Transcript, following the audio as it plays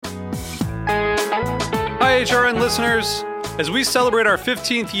HRN listeners. As we celebrate our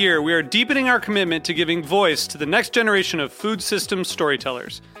 15th year, we are deepening our commitment to giving voice to the next generation of food systems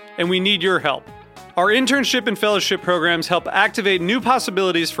storytellers, and we need your help. Our internship and fellowship programs help activate new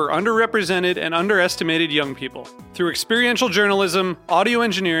possibilities for underrepresented and underestimated young people through experiential journalism, audio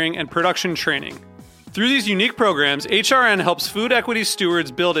engineering, and production training. Through these unique programs, HRN helps food equity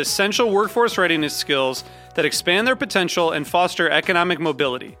stewards build essential workforce readiness skills that expand their potential and foster economic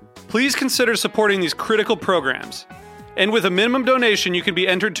mobility. Please consider supporting these critical programs. And with a minimum donation, you can be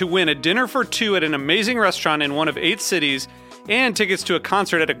entered to win a dinner for two at an amazing restaurant in one of 8 cities and tickets to a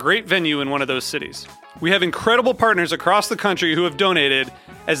concert at a great venue in one of those cities. We have incredible partners across the country who have donated,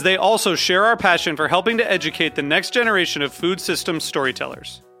 as they also share our passion for helping to educate the next generation of food systems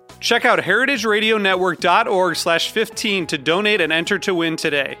storytellers. Check out heritageradionetwork.org/15 to donate and enter to win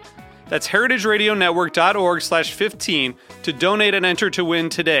today. That's heritageradionetwork.org/15 to donate and enter to win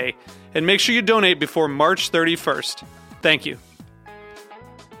today. And make sure you donate before March 31st. Thank you.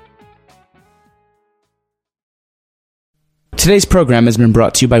 Today's program has been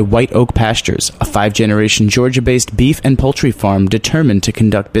brought to you by White Oak Pastures, a 5-generation Georgia-based beef and poultry farm determined to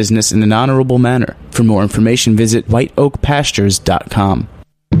conduct business in an honorable manner. For more information, visit whiteoakpastures.com.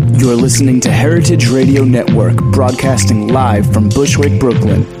 You're listening to Heritage Radio Network, broadcasting live from Bushwick,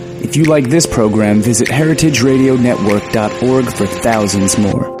 Brooklyn. If you like this program, visit heritageradionetwork.org for thousands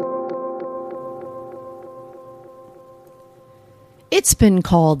more. It's been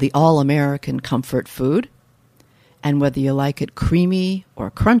called the all-American comfort food, and whether you like it creamy or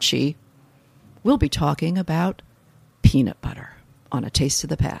crunchy, we'll be talking about peanut butter on A Taste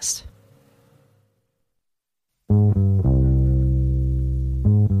of the Past.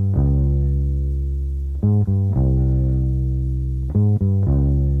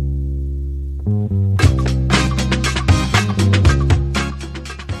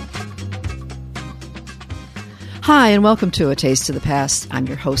 Hi, and welcome to A Taste of the Past. I'm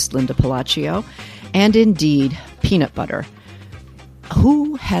your host, Linda Palacio, and indeed, peanut butter.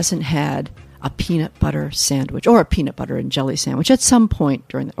 Who hasn't had a peanut butter sandwich or a peanut butter and jelly sandwich at some point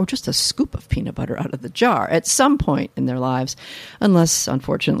or just a scoop of peanut butter out of the jar at some point in their lives, unless,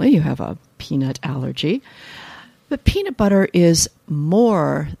 unfortunately, you have a peanut allergy. But peanut butter is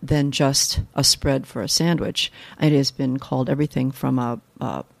more than just a spread for a sandwich. It has been called everything from a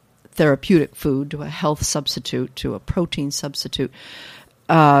therapeutic food to a health substitute to a protein substitute.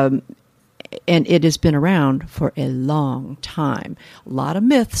 And it has been around for a long time. A lot of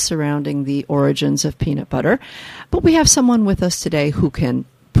myths surrounding the origins of peanut butter. But we have someone with us today who can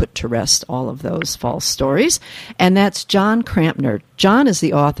put to rest all of those false stories. And that's John Krampner. John is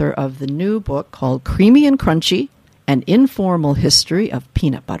the author of the new book called Creamy and Crunchy, An Informal History of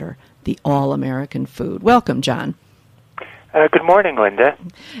Peanut Butter, the All-American Food. Welcome, John. Good morning, Linda.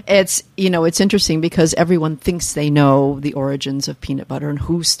 It's interesting because everyone thinks they know the origins of peanut butter and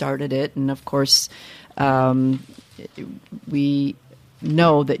who started it. And, of course, we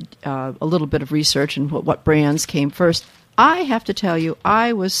know that a little bit of research and what brands came first. I have to tell you,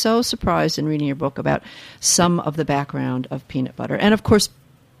 I was so surprised in reading your book about some of the background of peanut butter. And, of course,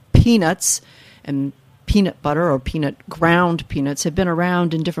 peanuts and peanut butter or ground peanuts have been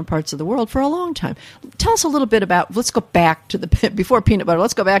around in different parts of the world for a long time. Tell us a little bit about, let's go back to before peanut butter,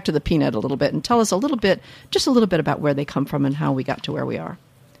 let's go back to the peanut a little bit and tell us just a little bit about where they come from and how we got to where we are.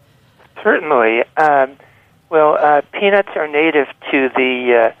 Certainly. Peanuts are native to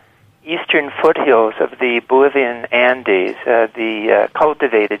the eastern foothills of the Bolivian Andes, the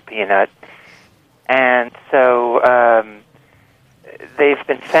cultivated peanut. And so they've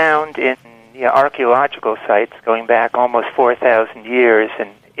been found in archaeological sites going back almost 4,000 years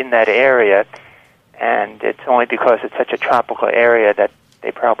in that area, and it's only because it's such a tropical area that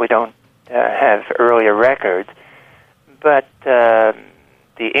they probably don't have earlier records. But the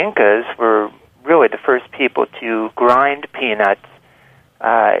Incas were really the first people to grind peanuts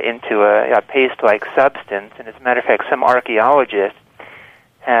into a paste-like substance, and as a matter of fact, some archaeologists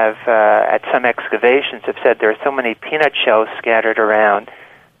have, at some excavations, have said there are so many peanut shells scattered around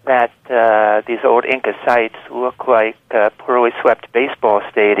that these old Inca sites look like poorly swept baseball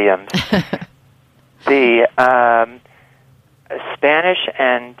stadiums. The Spanish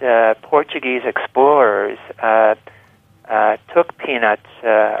and Portuguese explorers took peanuts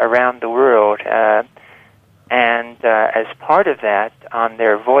around the world, and as part of that, on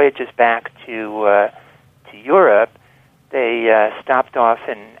their voyages back to Europe, they stopped off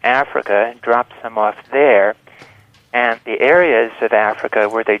in Africa and dropped some off there. And the areas of Africa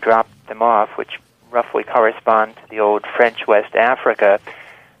where they dropped them off, which roughly correspond to the old French West Africa,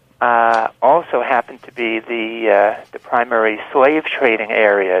 also happened to be the primary slave trading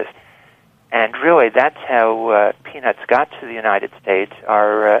areas. And really, that's how peanuts got to the United States,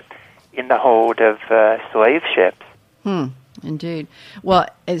 are in the hold of slave ships. Indeed. Well,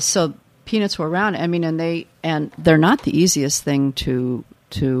 so peanuts were around. I mean, and they're not the easiest thing to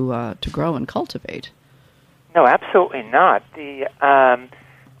grow and cultivate. No, absolutely not.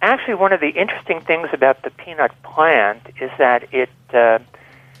 Actually, one of the interesting things about the peanut plant is that it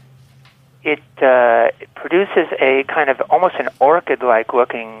produces a kind of almost an orchid-like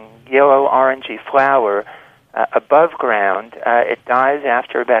looking yellow-orangey flower above ground. It dies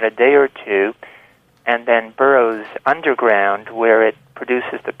after about a day or two, and then burrows underground where it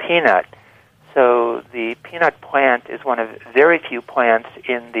produces the peanut. So the peanut plant is one of very few plants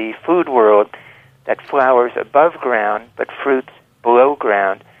in the food world that flowers above ground but fruits below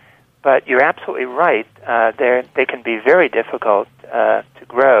ground. But you're absolutely right. They can be very difficult to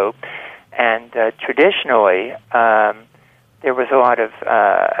grow. And traditionally, there was a lot of,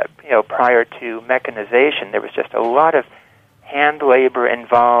 prior to mechanization, there was just a lot of hand labor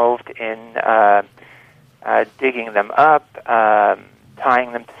involved in digging them up,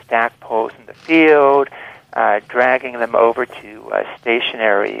 tying them to stack poles in the field, dragging them over to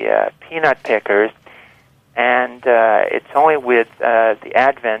stationary peanut pickers. And it's only with the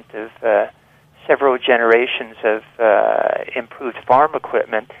advent of several generations of improved farm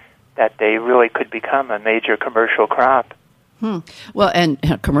equipment that they really could become a major commercial crop. Well, and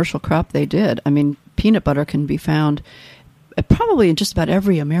a commercial crop they did. I mean, peanut butter can be found probably in just about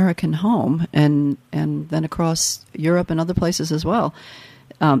every American home, and then across Europe and other places as well.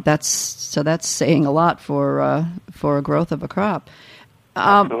 That's saying a lot for a growth of a crop.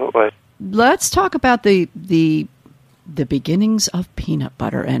 Absolutely. Let's talk about the beginnings of peanut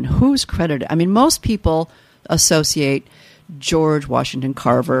butter and who's credited. I mean, most people associate George Washington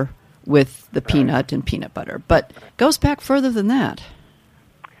Carver with the peanut and peanut butter, but it goes back further than that.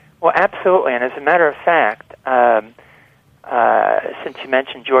 Well, absolutely, and as a matter of fact, since you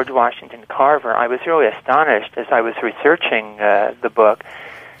mentioned George Washington Carver, I was really astonished as I was researching the book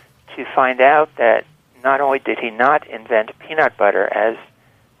to find out that not only did he not invent peanut butter, as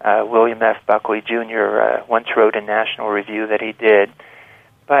William F. Buckley Jr. Once wrote in National Review that he did,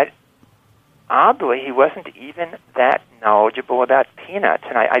 but oddly, he wasn't even that knowledgeable about peanuts,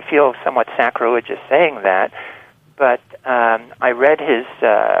 and I feel somewhat sacrilegious saying that, but I read his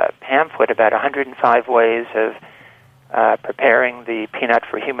pamphlet about 105 ways of preparing the peanut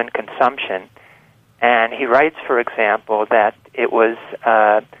for human consumption, and he writes, for example, that it was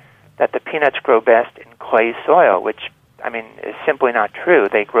that the peanuts grow best in clay soil, which, I mean, is simply not true.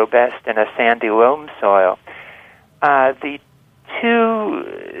 They grow best in a sandy loam soil. The two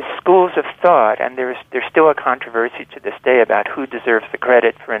schools of thought, and there's still a controversy to this day about who deserves the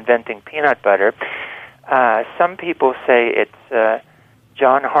credit for inventing peanut butter. Some people say it's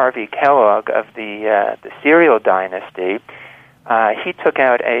John Harvey Kellogg of the cereal dynasty. He took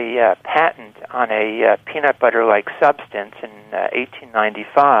out a patent on a peanut butter-like substance in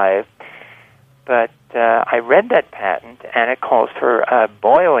 1895, but I read that patent, and it calls for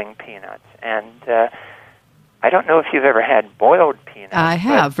boiling peanuts, and I don't know if you've ever had boiled peanuts. I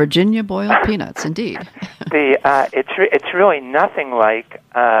have, Virginia boiled peanuts, indeed. It's really nothing like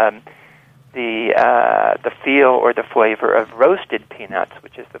the feel or the flavor of roasted peanuts,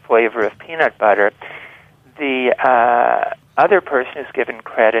 which is the flavor of peanut butter. The other person who's given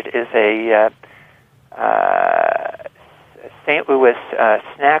credit is a St. Louis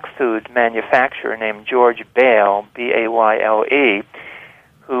snack food manufacturer named George Bayle, Bayle,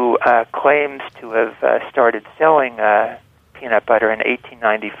 who claims to have started selling peanut butter in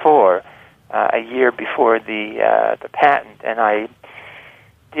 1894, a year before the patent. And I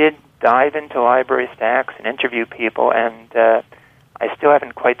did dive into library stacks and interview people, and I still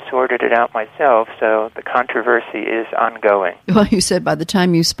haven't quite sorted it out myself, so the controversy is ongoing. Well, you said by the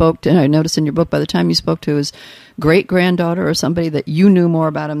time you spoke to, and I noticed in your book, by the time you spoke to his great-granddaughter or somebody, that you knew more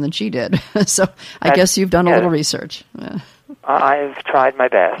about him than she did. So I guess you've done a little research. I've tried my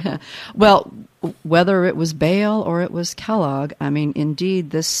best. Well, whether it was Bayle or it was Kellogg, I mean, indeed,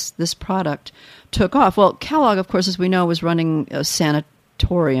 this product took off. Well, Kellogg, of course, as we know, was running a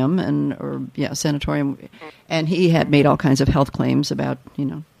sanatorium, and he had made all kinds of health claims about,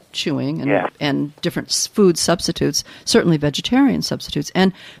 chewing and different food substitutes, certainly vegetarian substitutes.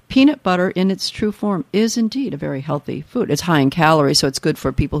 And peanut butter in its true form is indeed a very healthy food. It's high in calories, so it's good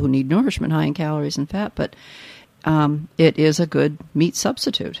for people who need nourishment, high in calories and fat, but it is a good meat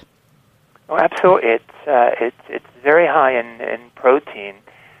substitute. Oh, absolutely. It's very high in protein,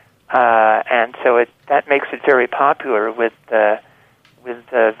 and so that makes it very popular with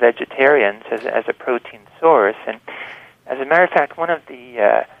vegetarians as a protein source. And as a matter of fact, one of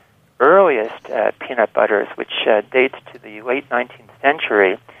the earliest peanut butters, which dates to the late 19th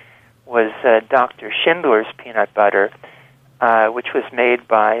century, was Dr. Schindler's peanut butter, which was made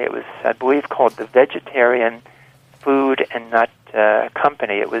by, it was, I believe, called the Vegetarian Food and Nut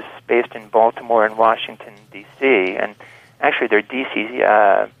Company. It was based in Baltimore and Washington, D.C., and actually their D.C.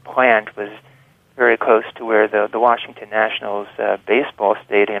 plant was very close to where the Washington Nationals baseball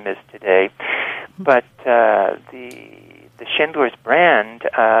stadium is today. But the Schindler's brand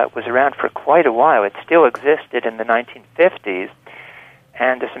was around for quite a while. It still existed in the 1950s.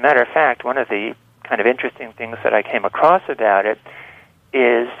 And as a matter of fact, one of the kind of interesting things that I came across about it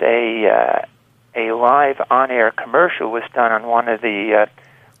is a live on-air commercial was done on one of the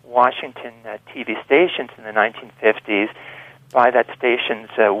Washington TV stations in the 1950s by that station's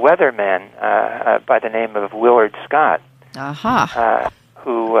weatherman by the name of Willard Scott,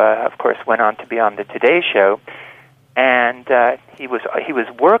 who, of course, went on to be on the Today Show. And he was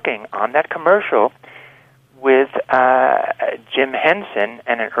working on that commercial with Jim Henson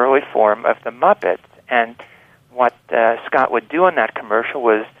and an early form of the Muppets. And what Scott would do in that commercial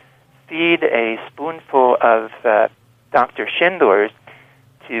was feed a spoonful of Dr. Schindler's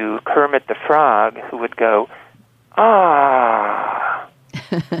to Kermit the Frog, who would go, "Ah."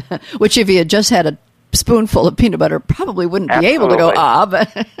 Which, if he had just had a spoonful of peanut butter, probably wouldn't be able to go, "Ah," but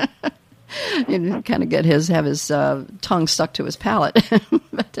you kind of have his tongue stuck to his palate.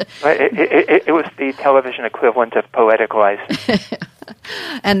 But, it was the television equivalent of poetic license.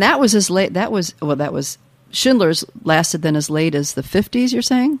 And that was as late. That was Schindler's lasted then as late as the 50s. You're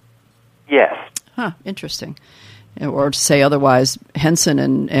saying? Yes. Huh. Interesting. Or to say otherwise, Henson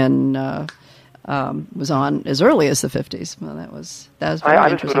and was on as early as the 50s. Well, that was very interesting.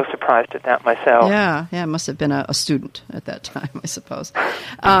 I was a little surprised at that myself. Yeah, must have been a student at that time, I suppose.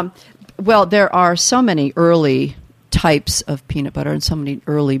 Well, there are so many early types of peanut butter and so many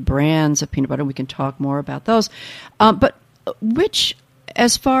early brands of peanut butter. We can talk more about those. But which,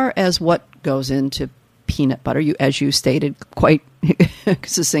 as far as what goes into peanut butter, as you stated quite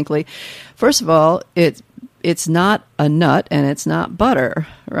succinctly, first of all, it's not a nut and it's not butter,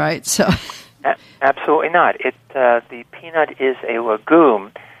 right? So, absolutely not. The peanut is a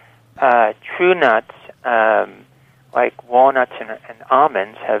legume. True nuts, like walnuts and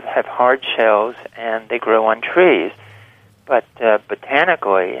almonds, have hard shells and they grow on trees. But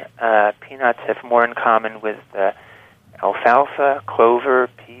botanically, peanuts have more in common with alfalfa, clover,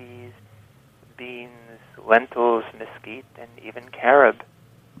 peas, beans, lentils, mesquite, and even carob.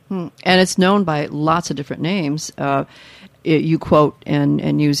 And it's known by lots of different names. You quote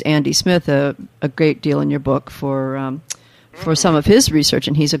and use Andy Smith a great deal in your book for some of his research,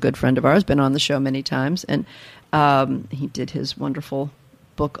 and he's a good friend of ours, been on the show many times, and he did his wonderful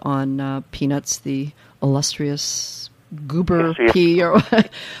book on peanuts, the illustrious goober pea.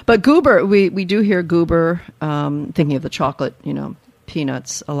 But goober, we do hear goober, thinking of the chocolate,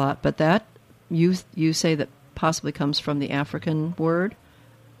 peanuts a lot, but that, you say that possibly comes from the African word?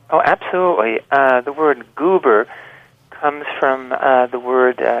 Oh, absolutely. The word goober comes from the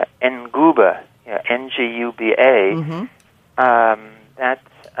word nguba, N-G-U-B-A. Mm-hmm. That's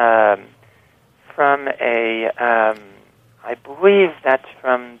from I believe that's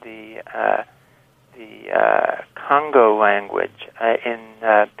from the Congo language in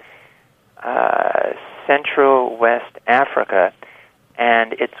Central West Africa,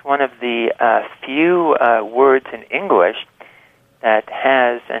 and it's one of the few words in English that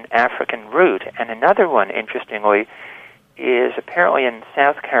has an African root. And another one, interestingly, is apparently in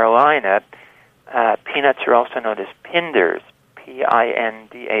South Carolina, peanuts are also known as pindars,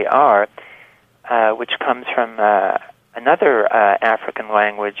 P-I-N-D-A-R, which comes from another African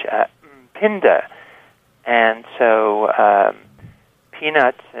language, Pinda. And so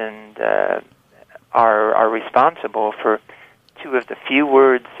peanuts are responsible for two of the few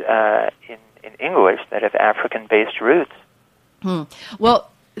words in English that have African-based roots. Well,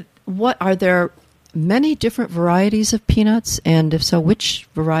 are there many different varieties of peanuts? And if so, which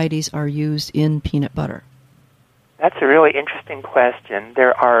varieties are used in peanut butter? That's a really interesting question.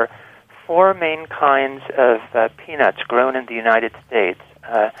 There are 4 main kinds of peanuts grown in the United States.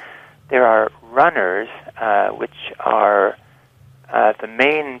 There are runners, which are the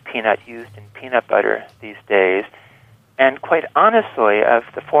main peanut used in peanut butter these days. And quite honestly, of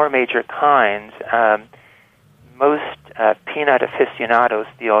the 4 major kinds, most peanut aficionados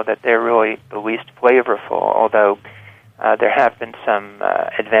feel that they're really the least flavorful, although there have been some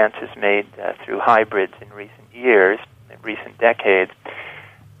advances made through hybrids in recent decades.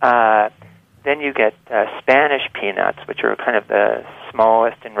 Then you get Spanish peanuts, which are kind of the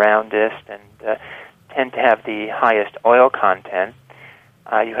smallest and roundest and tend to have the highest oil content.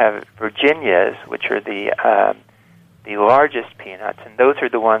 You have Virginias, which are the largest peanuts, and those are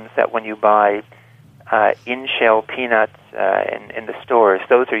the ones that when you buy in-shell peanuts in the stores,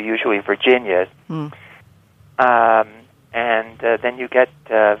 those are usually Virginias. And then you get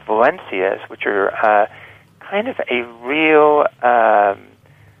Valencias, which are kind of a real,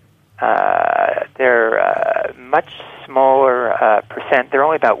 they're much smaller percent. They're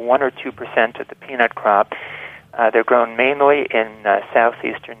only about 1 or 2% of the peanut crop. They're grown mainly in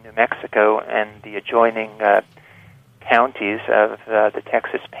southeastern New Mexico and the adjoining counties of the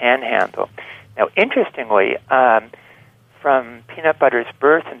Texas Panhandle. Now, interestingly, from peanut butter's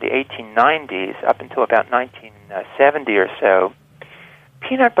birth in the 1890s up until about 1970 or so,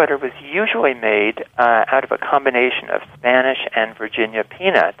 peanut butter was usually made out of a combination of Spanish and Virginia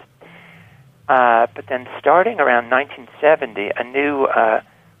peanuts. But then starting around 1970, a new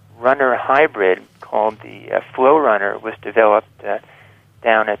runner hybrid called the Flow Runner was developed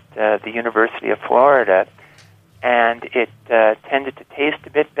down at the University of Florida, and it tended to taste a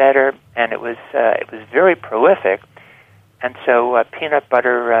bit better, and it was very prolific. And so peanut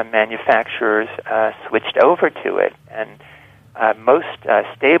butter manufacturers switched over to it, and most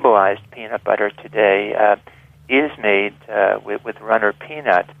stabilized peanut butter today is made with runner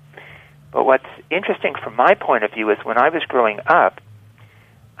peanut. But what's interesting from my point of view is when I was growing up,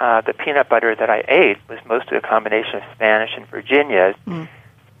 the peanut butter that I ate was mostly a combination of Spanish and Virginias. When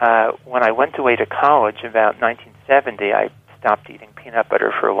I went away to college about 1970, I stopped eating peanut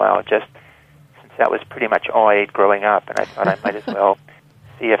butter for a while, just since that was pretty much all I ate growing up, and I thought I might as well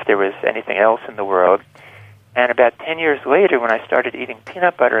see if there was anything else in the world. And about 10 years later, when I started eating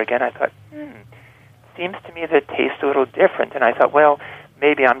peanut butter again, I thought, seems to me that it tastes a little different. And I thought, well,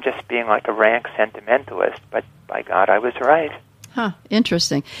 maybe I'm just being like a rank sentimentalist, but by God, I was right. Huh,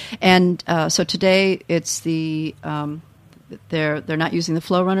 interesting. And so today it's the they're not using the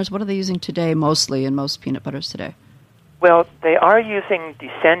Flow Runners. What are they using today mostly in most peanut butters today? Well, they are using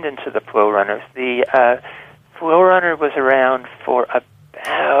descendants of the Flow Runners. The Flow Runner was around for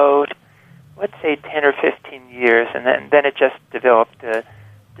about, let's say, 10 or 15 years, and then it just developed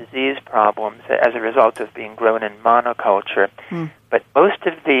disease problems as a result of being grown in monoculture. But most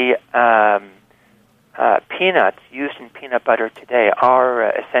of the peanuts used in peanut butter today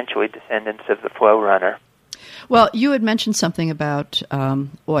are essentially descendants of the Flow Runner. Well, you had mentioned something about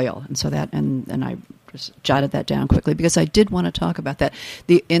oil, and so that, and I just jotted that down quickly because I did want to talk about that.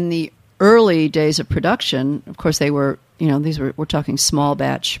 In the early days of production, of course, they were, we're talking small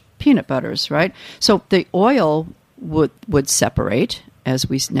batch peanut butters, right? So the oil would separate, as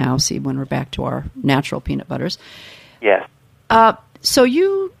we now see when we're back to our natural peanut butters. Yes. So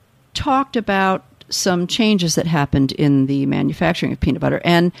you talked about some changes that happened in the manufacturing of peanut butter,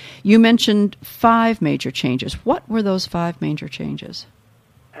 and you mentioned 5 major changes. What were those 5 major changes?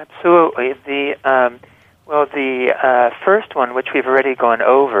 Absolutely. The first one, which we've already gone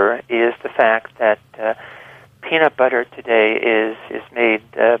over, is the fact that peanut butter today is made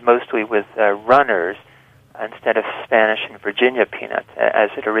mostly with runners instead of Spanish and Virginia peanuts, as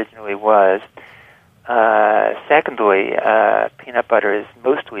it originally was. Secondly, peanut butter is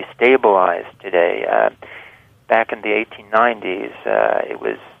mostly stabilized today. Back in the 1890s, it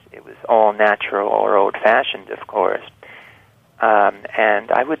was all natural or old-fashioned, of course.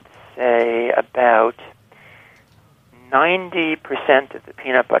 And I would say about 90% of the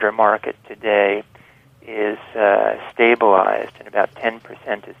peanut butter market today is stabilized, and about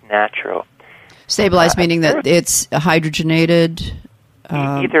 10% is natural. Stabilized meaning that it's hydrogenated?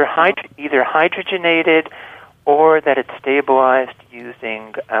 Either hydrogenated or that it's stabilized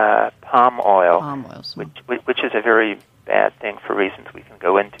using palm oil, which is a very bad thing for reasons we can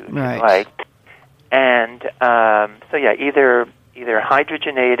go into if you like. And either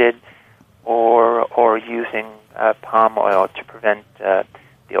hydrogenated or using palm oil to prevent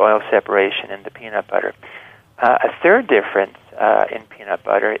the oil separation in the peanut butter. A third difference in peanut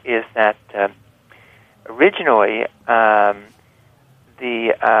butter is that originally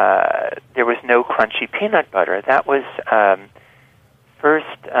there was no crunchy peanut butter. That was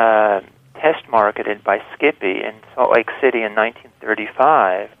first test marketed by Skippy in Salt Lake City in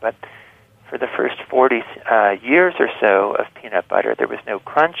 1935, but for the first 40 years or so of peanut butter, there was no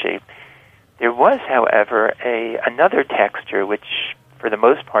crunchy. There was, however, another texture which, for the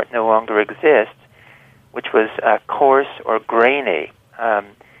most part, no longer exists, which was coarse or grainy,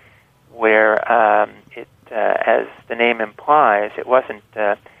 where it, as the name implies, it wasn't.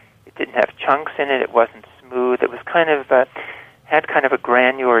 It didn't have chunks in it. It wasn't smooth. It was had kind of a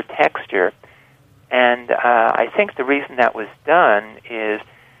granular texture, and I think the reason that was done is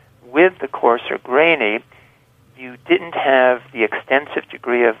with the coarse or grainy, you didn't have the extensive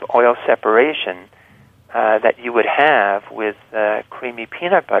degree of oil separation that you would have with creamy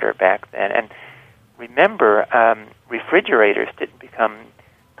peanut butter back then. And remember, refrigerators didn't become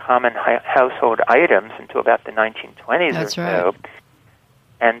common household items until about the 1920s That's or right. so.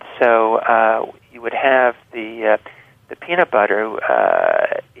 And so you would have the peanut butter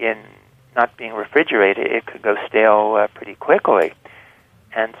in not being refrigerated. It could go stale pretty quickly.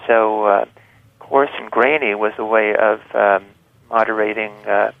 And so coarse and grainy was a way of moderating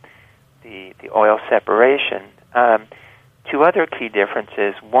the oil separation. Two other key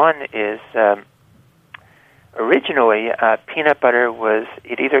differences. One is originally peanut butter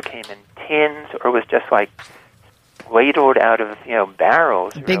it either came in tins or was just like ladled out of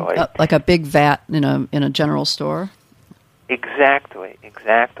barrels. Big, really. like a big vat in a general store. Exactly.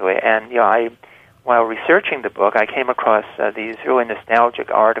 And while researching the book, I came across these really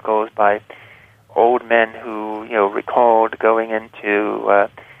nostalgic articles by old men who recalled going into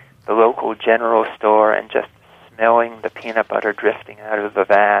the local general store and just smelling the peanut butter drifting out of the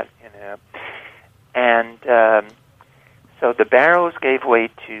vat. And so the barrels gave way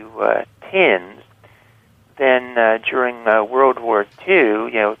to tins. Then during World War II,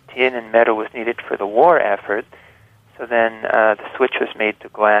 tin and metal was needed for the war effort. So then the switch was made to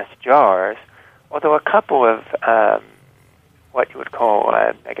glass jars, although a couple of what you would call,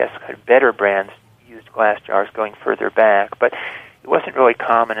 I guess, kind of better brands used glass jars going further back. But it wasn't really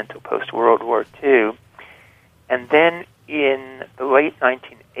common until post-World War II. And then in the late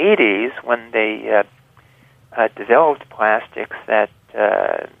 1980s, when they developed plastics that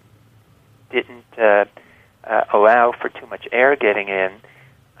didn't allow for too much air getting in,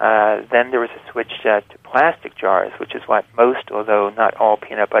 then there was a switch to plastic jars, which is what most, although not all,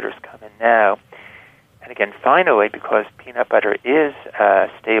 peanut butters come in now. And again, finally, because peanut butter is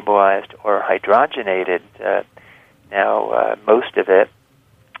stabilized or hydrogenated now, most of it,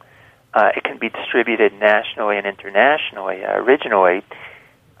 it can be distributed nationally and internationally. Originally,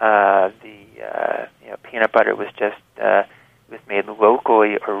 the peanut butter was just was made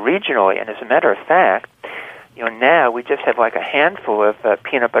locally or regionally, and as a matter of fact, now we just have like a handful of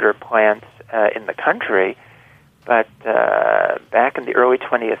peanut butter plants in the country, but back in the early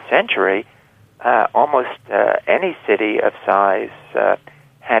 20th century, almost any city of size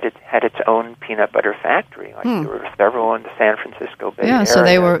had its own peanut butter factory. Like there were several in the San Francisco Bay Area.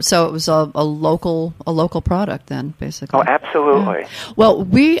 So it was a local product then, basically. Oh, absolutely. Yeah. Well,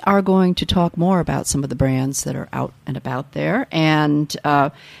 we are going to talk more about some of the brands that are out and about there, and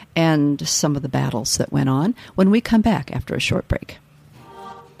some of the battles that went on when we come back after a short break.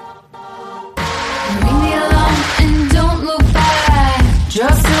 Leave me alone and don't look back. Draw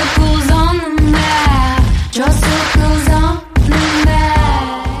circles on the map. Draw circles on the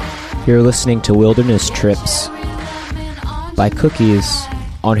map. You're listening to Wilderness Trips by Cookies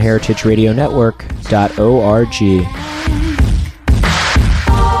on heritageradionetwork.org.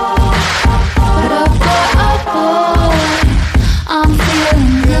 I'm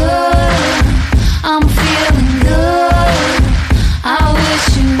feeling good. I'm feeling good. I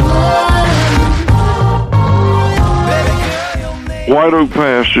wish you would. White Oak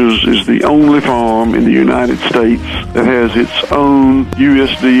Pastures is the only farm in the United States that has its own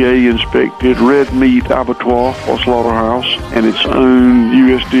USDA-inspected red meat abattoir or slaughterhouse and its own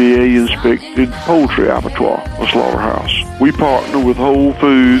USDA-inspected poultry abattoir or slaughterhouse. We partner with Whole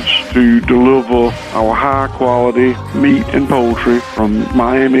Foods to deliver our high-quality meat and poultry from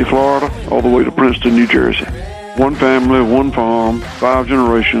Miami, Florida, all the way to Princeton, New Jersey. One family, one farm, 5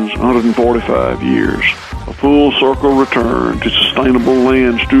 generations, 145 years. A full circle return to sustainable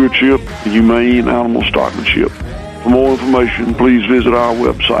land stewardship and humane animal stockmanship. For more information, please visit our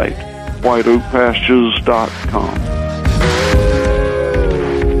website, whiteoakpastures.com.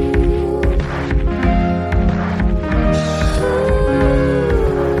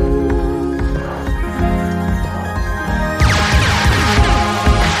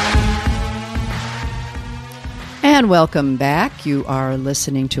 And welcome back. You are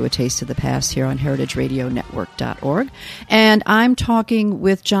listening to A Taste of the Past here on heritageradionetwork.org. And I'm talking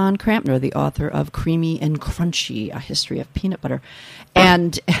with John Krampner, the author of Creamy and Crunchy, A History of Peanut Butter.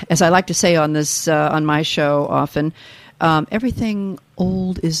 And as I like to say on this on my show often, everything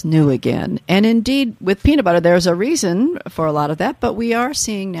old is new again. And indeed, with peanut butter, there's a reason for a lot of that, but we are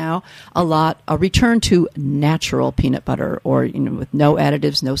seeing now a return to natural peanut butter, or with no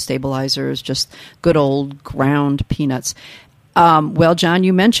additives, no stabilizers, just good old ground peanuts. Well, John,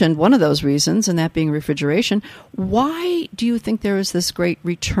 you mentioned one of those reasons, and that being refrigeration. Why do you think there is this great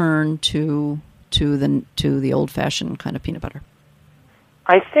return to the old-fashioned kind of peanut butter?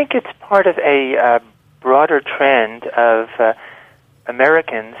 I think it's part of a broader trend of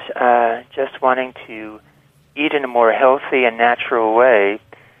Americans just wanting to eat in a more healthy and natural way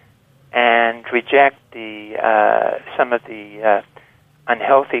and reject some of the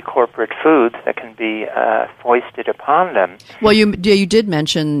unhealthy corporate foods that can be foisted upon them. Well, you did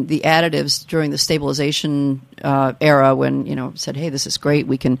mention the additives during the stabilization era when, said, hey, this is great.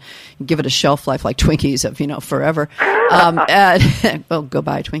 We can give it a shelf life like Twinkies of, forever. Well, go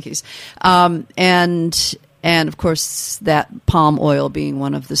buy Twinkies. And, of course, that palm oil being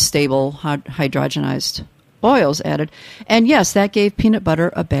one of the stable hydrogenized oils added. And yes, that gave peanut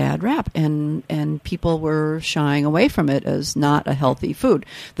butter a bad rap, and people were shying away from it as not a healthy food.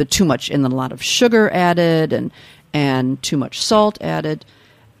 The too much and a lot of sugar added and too much salt added.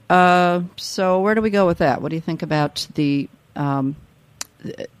 So where do we go with that? What do you think about the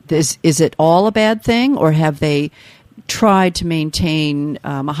is it all a bad thing, or have they tried to maintain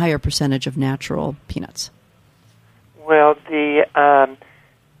a higher percentage of natural peanuts? Well,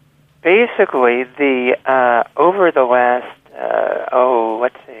 basically, over the last,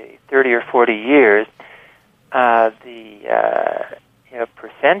 let's say 30 or 40 years, the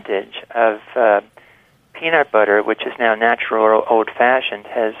percentage of peanut butter, which is now natural or old-fashioned,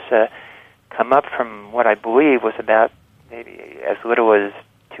 has come up from what I believe was about maybe as little as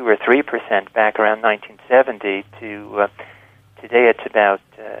 2 or 3% back around 1970 to today it's about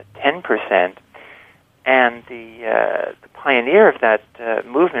 10%. And the pioneer of that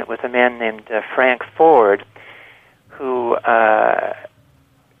movement was a man named Frank Ford, who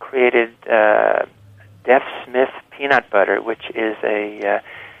created Deaf Smith peanut butter, which is a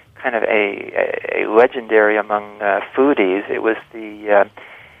kind of a legendary among foodies. It was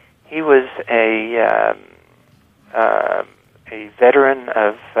he was a veteran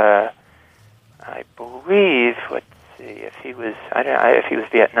of I believe, let's see, if he was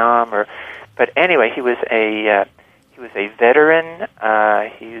Vietnam or. But anyway, he was a veteran.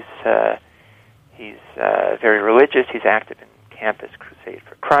 He's very religious. He's active in Campus Crusade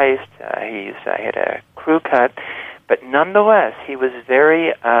for Christ. He had a crew cut, but nonetheless, he was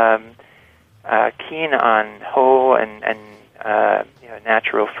very keen on whole and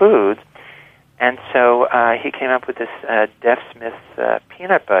natural foods, and so he came up with this Deaf Smith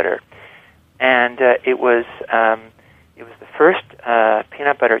peanut butter, and it was the first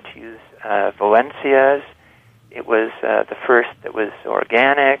peanut butter to use Valencias. It was the first that was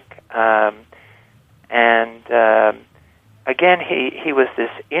organic, and again, he was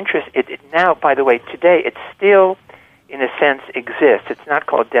this interest. It now, by the way, today it still, in a sense, exists. It's not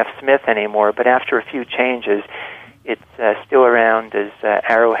called Deaf Smith anymore, but after a few changes, it's still around as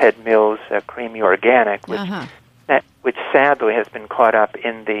Arrowhead Mills Creamy Organic, which sadly has been caught up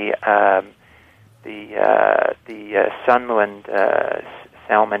in the Sunland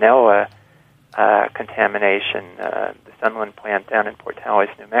Salmonella contamination, the Sunland plant down in Portales,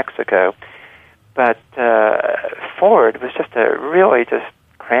 New Mexico. But Ford was just a really just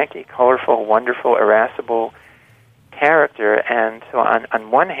cranky, colorful, wonderful, irascible character. And so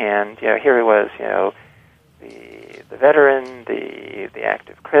on one hand, here he was, the veteran, the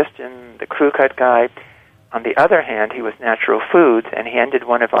active Christian, the crew cut guy. On the other hand, he was natural foods, and he ended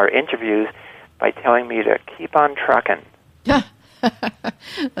one of our interviews by telling me to keep on trucking.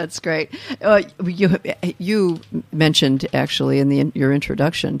 That's great. You mentioned, actually, in your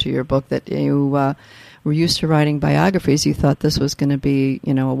introduction to your book that you were used to writing biographies. You thought this was going to be,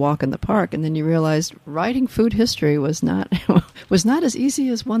 a walk in the park, and then you realized writing food history was not as easy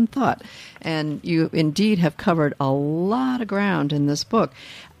as one thought. And you indeed have covered a lot of ground in this book.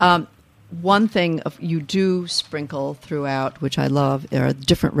 One thing you do sprinkle throughout, which I love, are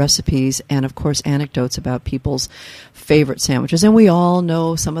different recipes and, of course, anecdotes about people's favorite sandwiches. And we all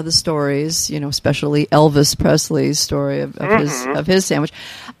know some of the stories, especially Elvis Presley's story of his sandwich.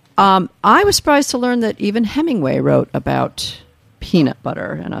 I was surprised to learn that even Hemingway wrote about peanut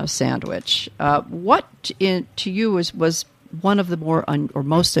butter in a sandwich. What to you was one of the more or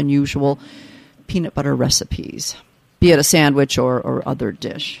most unusual peanut butter recipes, be it a sandwich or other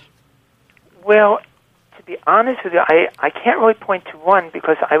dish? Well, to be honest with you, I can't really point to one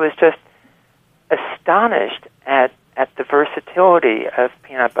because I was just astonished at the versatility of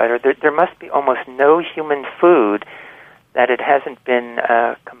peanut butter. There must be almost no human food that it hasn't been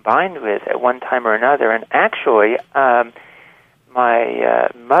combined with at one time or another. And actually, my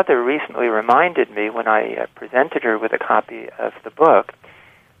mother recently reminded me when I presented her with a copy of the book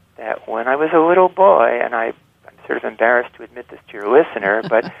that when I was a little boy, and I'm sort of embarrassed to admit this to your listener,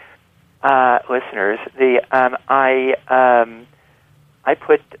 but listeners, I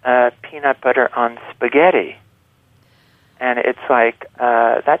put peanut butter on spaghetti, and it's like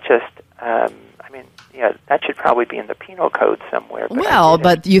that just that should probably be in the penal code somewhere.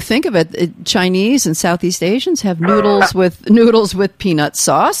 But you think of it, Chinese and Southeast Asians have noodles with peanut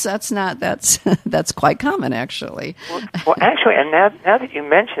sauce. That's quite common, actually. Well, actually, and now that you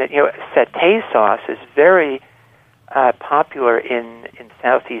mention it, satay sauce is very popular in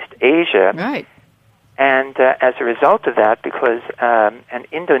Southeast Asia. Right. And as a result of that, because and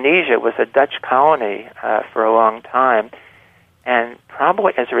Indonesia was a Dutch colony for a long time, and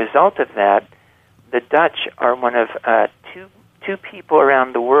probably as a result of that, the Dutch are one of two people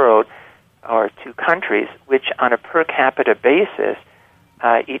around the world, or two countries, which on a per capita basis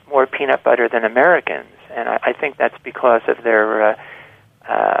eat more peanut butter than Americans. And I think that's because of their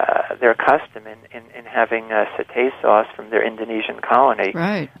custom in having satay sauce from their Indonesian colony.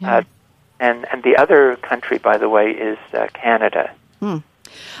 Right. Yeah. And the other country, by the way, is Canada.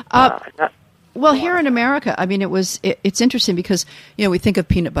 Well, here in America, I mean, it's interesting because we think of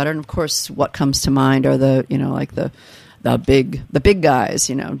peanut butter, and of course, what comes to mind are the big guys,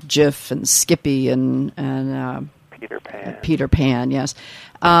 Jif and Skippy and Peter Pan. Peter Pan, yes.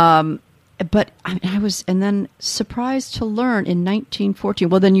 But I was, and then surprised to learn in 1914.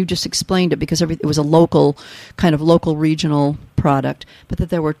 Well, then you just explained it because it was a local regional product, but that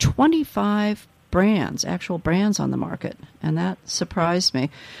there were 25 actual brands on the market, and that surprised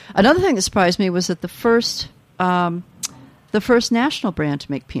me. Another thing that surprised me was that the first national brand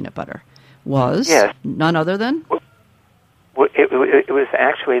to make peanut butter was none other than. Well, it was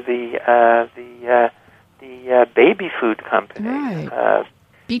actually the baby food company. Right.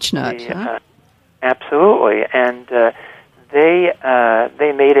 Beechnut, huh? Absolutely, and they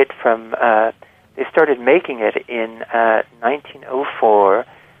made it from. They started making it in 1904.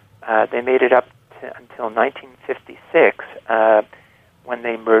 They made it up until 1956 when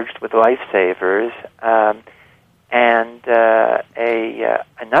they merged with Lifesavers, and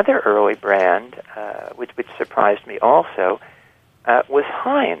another early brand, which surprised me also, was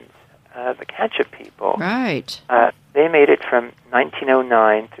Heinz, the ketchup people. Right. They made it from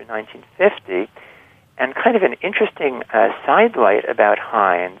 1909 through 1950, and kind of an interesting sidelight about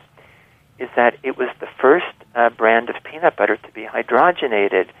Heinz is that it was the first brand of peanut butter to be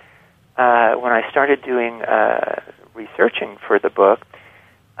hydrogenated. When I started doing researching for the book,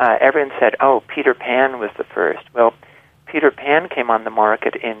 everyone said, "Oh, Peter Pan was the first." Well, Peter Pan came on the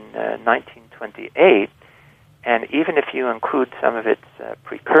market in 1928. And even if you include some of its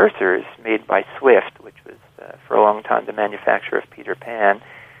precursors made by Swift, which was for a long time the manufacturer of Peter Pan,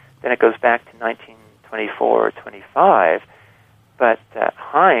 then it goes back to 1924 or 25. But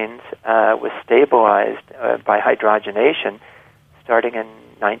Heinz was stabilized by hydrogenation starting in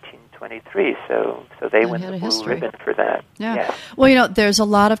 1923. So they win the blue ribbon for that. Yeah. Well, there's a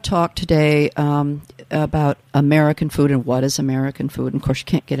lot of talk today about American food and what is American food. And of course, you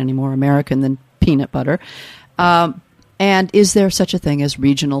can't get any more American than peanut butter. And is there such a thing as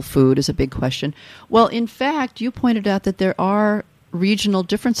regional food is a big question. Well, in fact, you pointed out that there are regional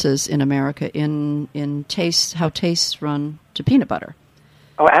differences in America in taste, how tastes run to peanut butter.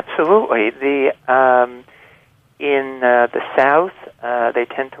 Oh, absolutely. In the South, they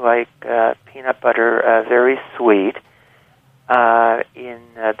tend to like peanut butter very sweet. In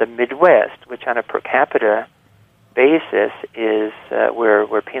the Midwest, which on a per capita basis is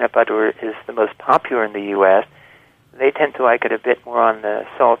where peanut butter is the most popular in the U.S., they tend to like it a bit more on the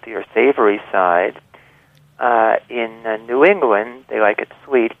salty or savory side. In New England, they like it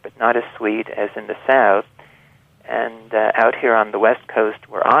sweet, but not as sweet as in the South. And out here on the West Coast,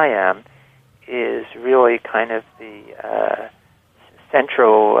 where I am, is really kind of the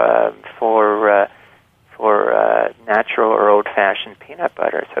central for natural or old-fashioned peanut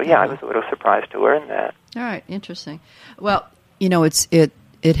butter. So I was a little surprised to learn that. All right, interesting. Well,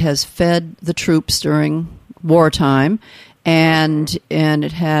 it has fed the troops during wartime, and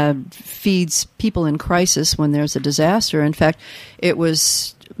it feeds people in crisis when there's a disaster. In fact, it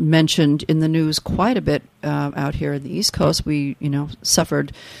was mentioned in the news quite a bit out here in the East Coast. We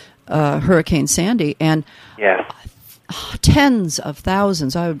suffered Hurricane Sandy, and tens of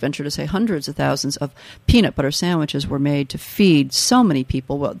thousands, I would venture to say hundreds of thousands of peanut butter sandwiches were made to feed so many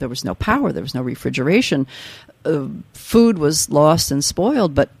people. Well, there was no power, there was no refrigeration. Food was lost and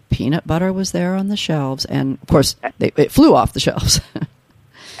spoiled, but peanut butter was there on the shelves, and of course, it flew off the shelves.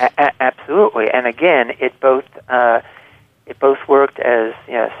 Absolutely, and again, it both worked as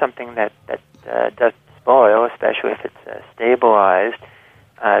something that doesn't spoil, especially if it's stabilized,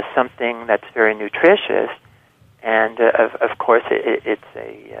 something that's very nutritious, and of course, it's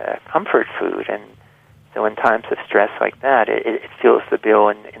a comfort food, and so in times of stress like that, it fills the bill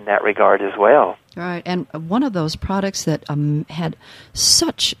in that regard as well. Right, and one of those products that had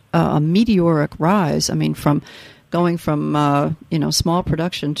such a meteoric rise, I mean, from going from small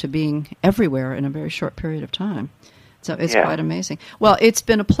production to being everywhere in a very short period of time. So it's quite amazing. Well, it's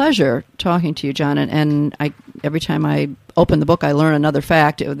been a pleasure talking to you, John, and every time I open the book, I learn another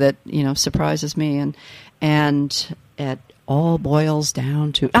fact that surprises me, and it all boils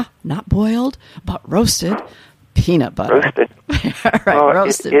down to not boiled, but roasted peanut butter. Roasted.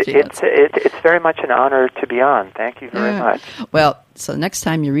 Roasted peanuts. It's very much an honor to be on. Thank you very much. Well, so next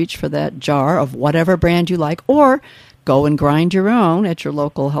time you reach for that jar of whatever brand you like, or go and grind your own at your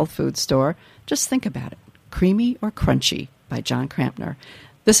local health food store, just think about it. Creamy or Crunchy by John Krampner.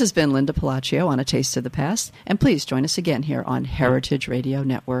 This has been Linda Palacio on A Taste of the Past, and please join us again here on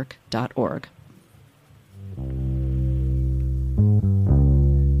heritageradionetwork.org.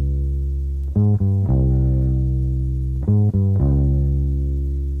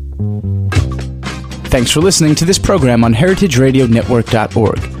 Thanks for listening to this program on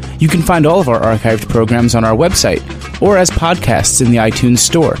heritageradionetwork.org. You can find all of our archived programs on our website or as podcasts in the iTunes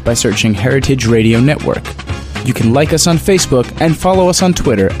Store by searching Heritage Radio Network. You can like us on Facebook and follow us on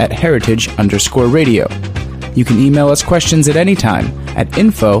Twitter at @heritage_radio. You can email us questions at any time at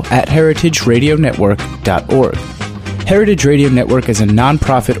info@heritageradionetwork.org. Heritage Radio Network is a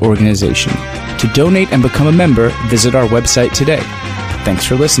non-profit organization. To donate and become a member, visit our website today. Thanks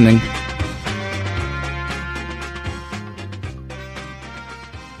for listening.